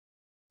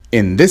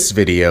In this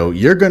video,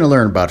 you're going to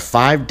learn about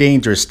 5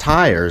 dangerous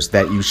tires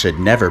that you should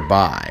never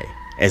buy.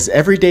 As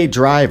everyday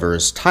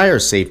drivers, tire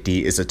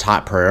safety is a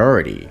top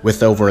priority.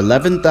 With over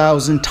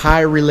 11,000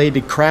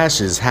 tire-related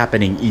crashes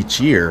happening each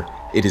year,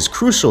 it is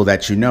crucial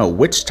that you know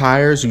which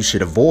tires you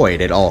should avoid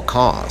at all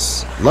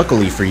costs.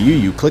 Luckily for you,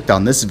 you clicked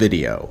on this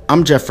video.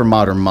 I'm Jeff from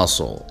Modern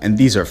Muscle, and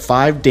these are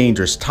 5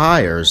 dangerous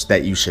tires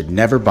that you should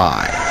never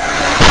buy.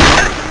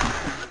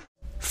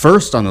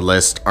 First on the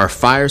list are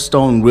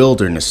Firestone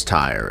Wilderness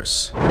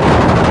tires.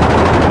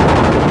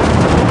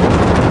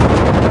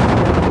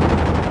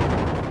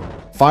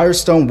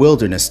 Firestone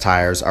Wilderness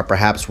tires are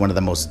perhaps one of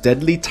the most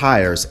deadly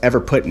tires ever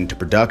put into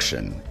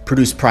production.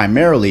 Produced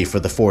primarily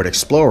for the Ford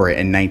Explorer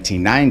in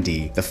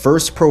 1990, the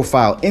first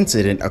profile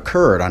incident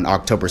occurred on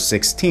October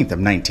 16th of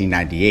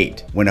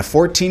 1998, when a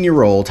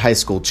 14-year-old high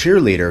school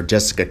cheerleader,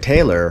 Jessica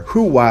Taylor,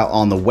 who while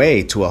on the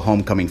way to a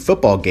homecoming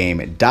football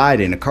game died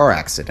in a car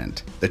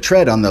accident. The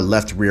tread on the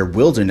left rear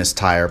Wilderness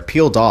tire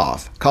peeled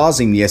off,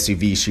 causing the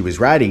SUV she was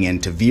riding in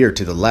to veer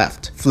to the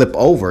left, flip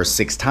over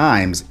 6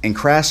 times, and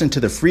crash into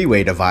the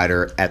freeway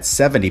divider at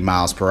 70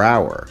 miles per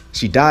hour.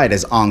 She died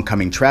as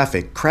oncoming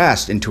traffic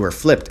crashed into her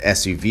flipped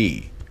SUV.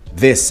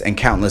 This and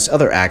countless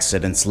other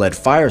accidents led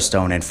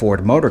Firestone and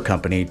Ford Motor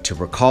Company to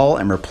recall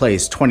and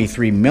replace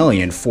 23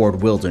 million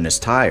Ford Wilderness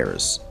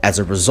tires. As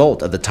a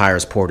result of the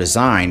tire's poor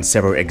design,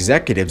 several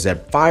executives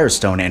at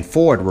Firestone and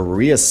Ford were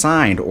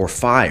reassigned or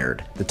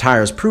fired. The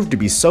tires proved to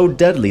be so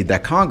deadly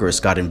that Congress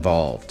got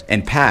involved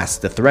and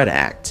passed the THREAD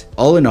Act.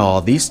 All in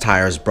all, these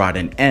tires brought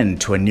an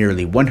end to a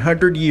nearly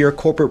 100-year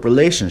corporate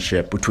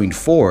relationship between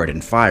Ford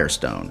and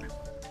Firestone.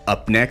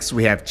 Up next,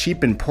 we have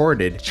cheap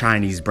imported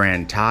Chinese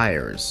brand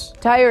tires.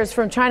 Tires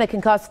from China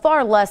can cost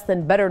far less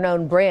than better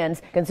known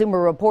brands.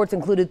 Consumer Reports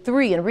included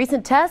 3 in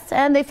recent tests,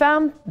 and they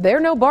found they're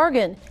no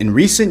bargain. In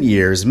recent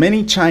years,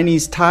 many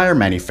Chinese tire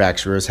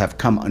manufacturers have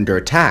come under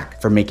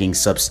attack for making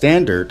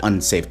substandard,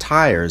 unsafe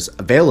tires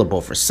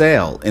available for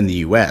sale in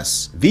the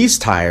US. These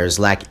tires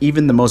lack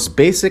even the most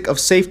basic of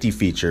safety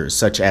features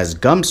such as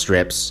gum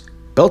strips,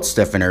 belt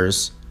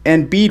stiffeners,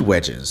 and bead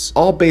wedges,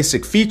 all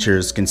basic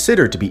features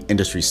considered to be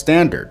industry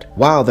standard.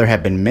 While there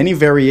have been many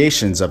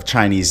variations of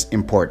Chinese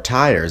import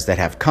tires that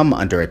have come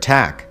under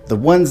attack, the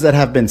ones that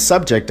have been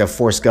subject of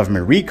forced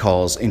government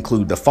recalls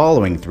include the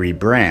following 3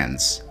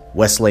 brands: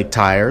 Westlake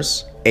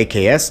Tires,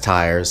 AKS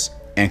Tires,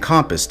 and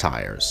Compass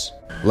Tires.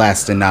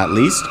 Last and not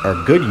least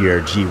are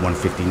Goodyear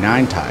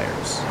G159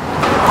 tires.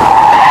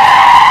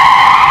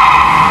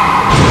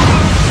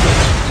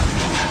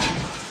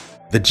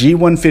 The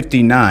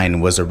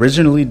G159 was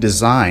originally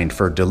designed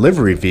for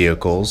delivery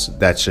vehicles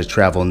that should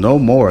travel no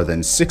more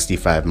than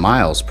 65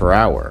 miles per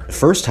hour. The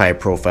first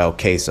high-profile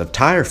case of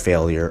tire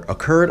failure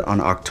occurred on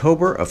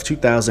October of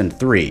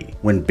 2003,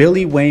 when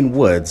Billy Wayne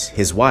Woods,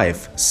 his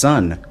wife,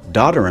 son,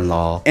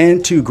 daughter-in-law,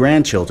 and 2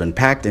 grandchildren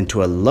packed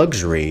into a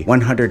luxury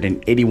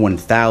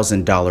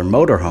 $181,000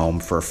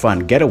 motorhome for a fun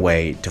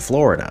getaway to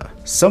Florida.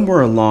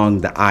 Somewhere along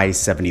the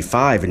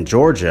I-75 in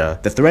Georgia,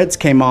 the threads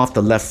came off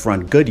the left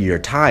front Goodyear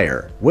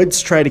tire.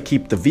 Woods tried to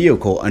keep the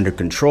vehicle under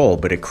control,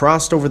 but it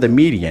crossed over the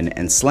median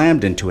and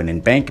slammed into an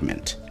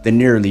embankment. The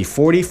nearly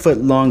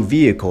 40-foot-long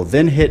vehicle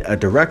then hit a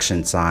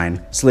direction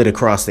sign, slid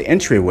across the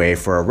entryway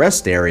for a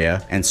rest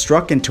area, and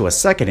struck into a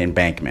second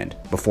embankment,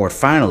 before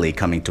finally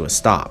coming to a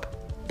stop.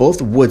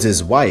 Both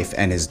Woods' wife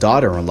and his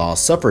daughter-in-law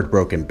suffered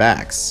broken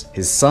backs,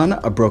 his son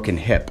a broken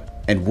hip,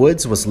 and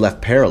Woods was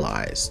left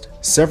paralyzed.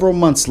 Several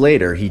months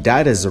later, he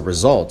died as a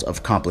result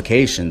of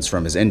complications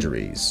from his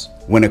injuries.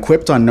 When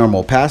equipped on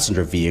normal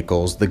passenger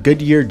vehicles, the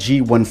Goodyear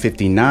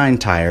G159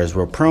 tires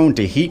were prone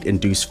to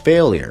heat-induced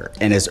failure,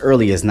 and as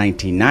early as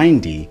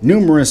 1990,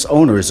 numerous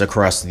owners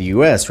across the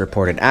US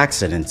reported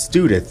accidents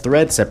due to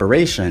thread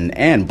separation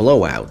and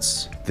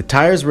blowouts. The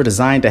tires were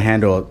designed to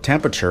handle a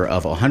temperature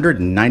of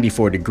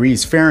 194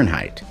 degrees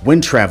Fahrenheit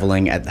when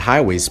traveling at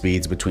highway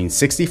speeds between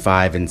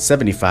 65 and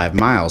 75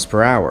 miles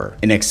per hour.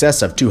 In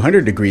excess of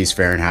 200 degrees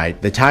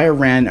Fahrenheit, the tire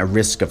ran a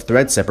risk of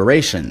thread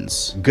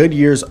separations.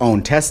 Goodyear's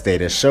own test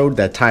data showed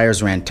that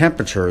tires ran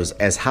temperatures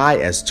as high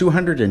as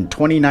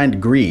 229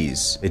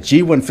 degrees. The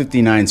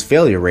G159's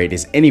failure rate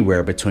is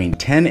anywhere between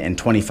 10 and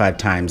 25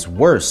 times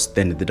worse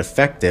than the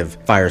defective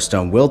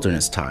Firestone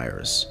Wilderness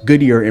tires.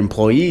 Goodyear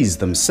employees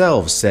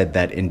themselves said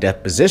that in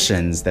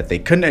depositions that they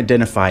couldn't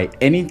identify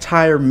any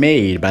tire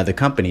made by the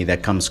company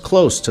that comes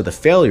close to the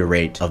failure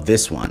rate of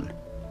this one.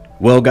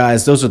 Well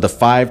guys, those are the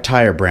 5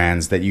 tire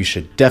brands that you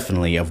should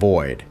definitely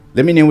avoid.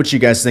 Let me know what you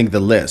guys think of the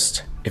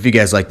list. If you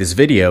guys like this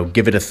video,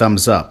 give it a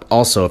thumbs up.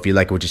 Also, if you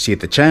like what you see at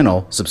the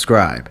channel,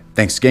 subscribe.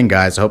 Thanks again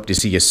guys, I hope to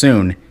see you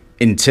soon.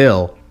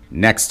 Until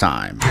next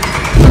time.